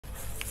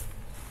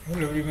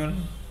Hello everyone,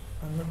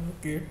 I'm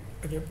Advocate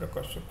Ajay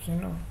Prakash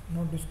Saxena.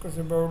 Now discuss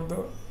about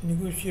the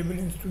Negotiable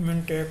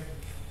Instrument Act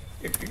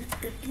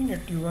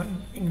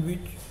 1881, in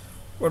which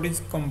what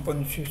is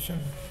compensation?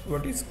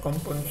 What is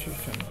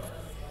compensation?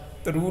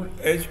 The rule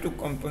as to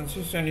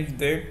compensation is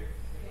that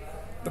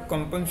the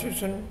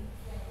compensation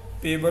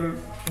payable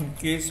in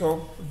case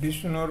of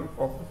dishonor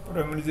of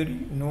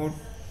promissory note,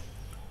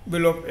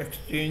 bill of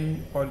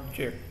exchange or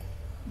check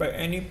by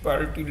any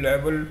party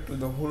liable to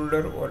the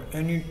holder or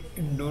any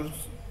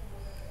endorsed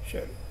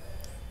shall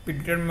be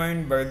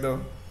determined by the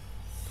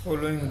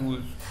following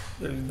rules.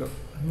 There is the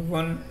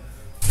one,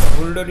 the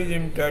holder is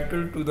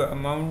entitled to the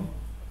amount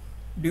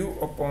due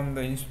upon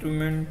the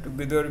instrument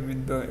together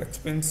with the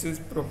expenses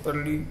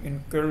properly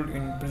incurred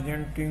in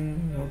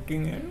presenting,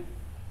 noting and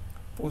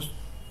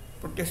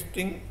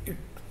protesting it.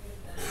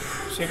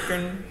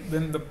 Second,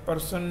 when the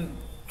person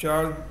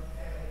charged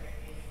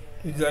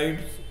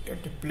resides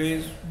at a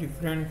place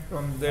different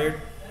from that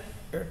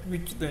at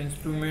which the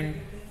instrument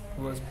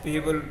was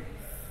payable,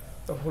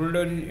 the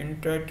holder is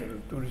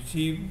entitled to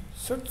receive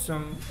such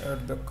sum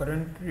at the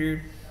current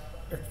rate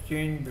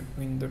exchange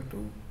between the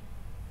two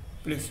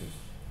places.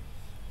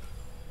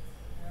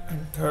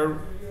 And third,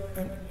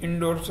 an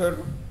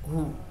endorser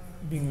who,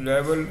 being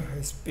liable,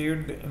 has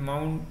paid the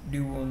amount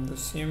due on the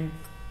same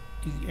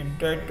is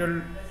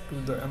entitled to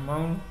the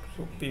amount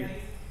so paid,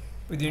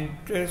 with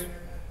interest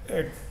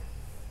at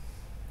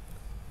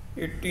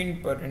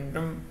 18 per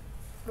annum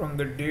from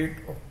the date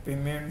of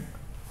payment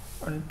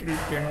until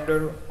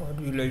tender or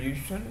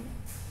realization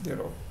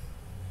thereof,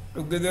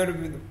 together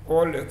with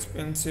all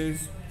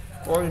expenses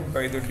caused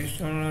by the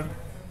dishonor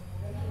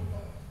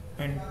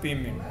and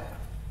payment.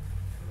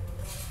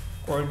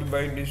 Caused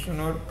by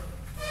dishonor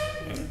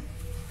and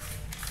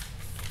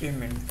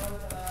payment.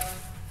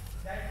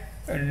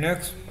 And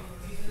next,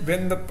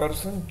 when the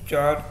person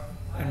charged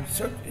and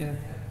such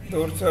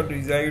endorser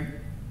reside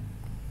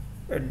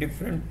at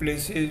different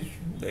places,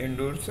 the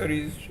endorser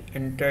is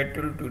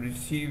entitled to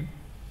receive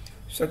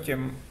such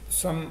a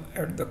sum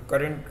at the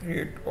current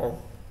rate of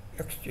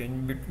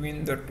exchange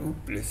between the two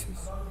places.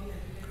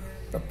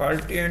 The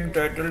party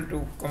entitled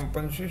to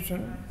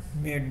compensation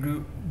may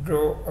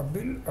draw a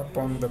bill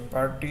upon the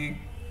party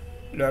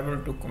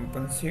liable to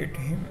compensate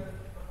him,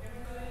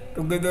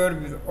 together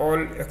with all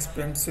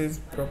expenses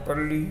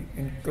properly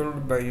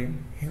incurred by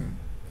him.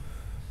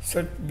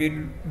 Such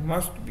bill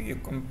must be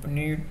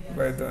accompanied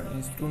by the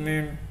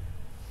instrument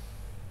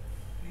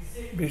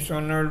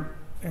dishonored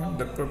and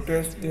the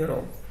protest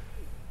thereof.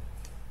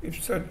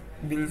 If such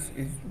bills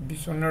is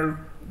dishonored,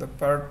 the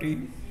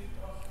party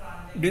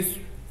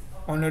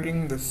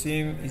dishonoring the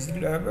same is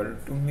liable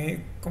to make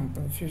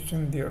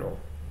compensation thereof,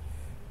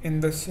 in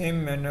the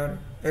same manner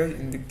as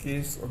in the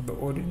case of the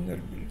original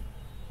bill.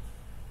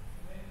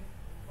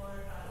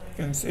 You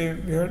can say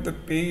where the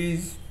payee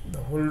is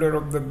the holder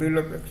of the bill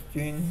of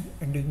exchange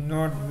and is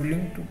not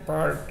willing to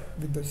part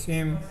with the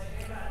same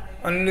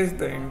unless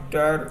the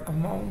entire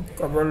amount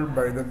covered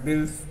by the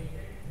bills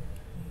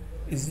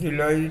is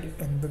realized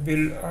and the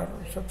bill are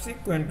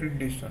subsequently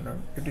dishonored.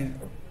 It is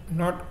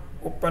not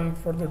open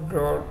for the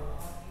drawer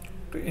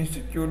to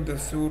institute the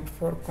suit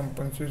for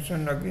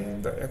compensation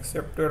against the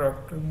acceptor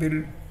after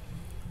bill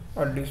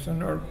or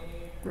dishonored.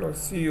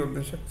 Clause C of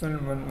the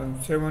section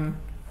 117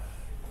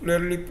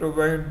 clearly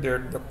provides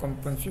that the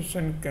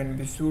compensation can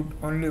be sued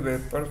only by a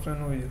person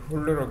who is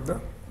holder of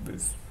the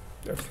bills.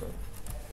 That's all.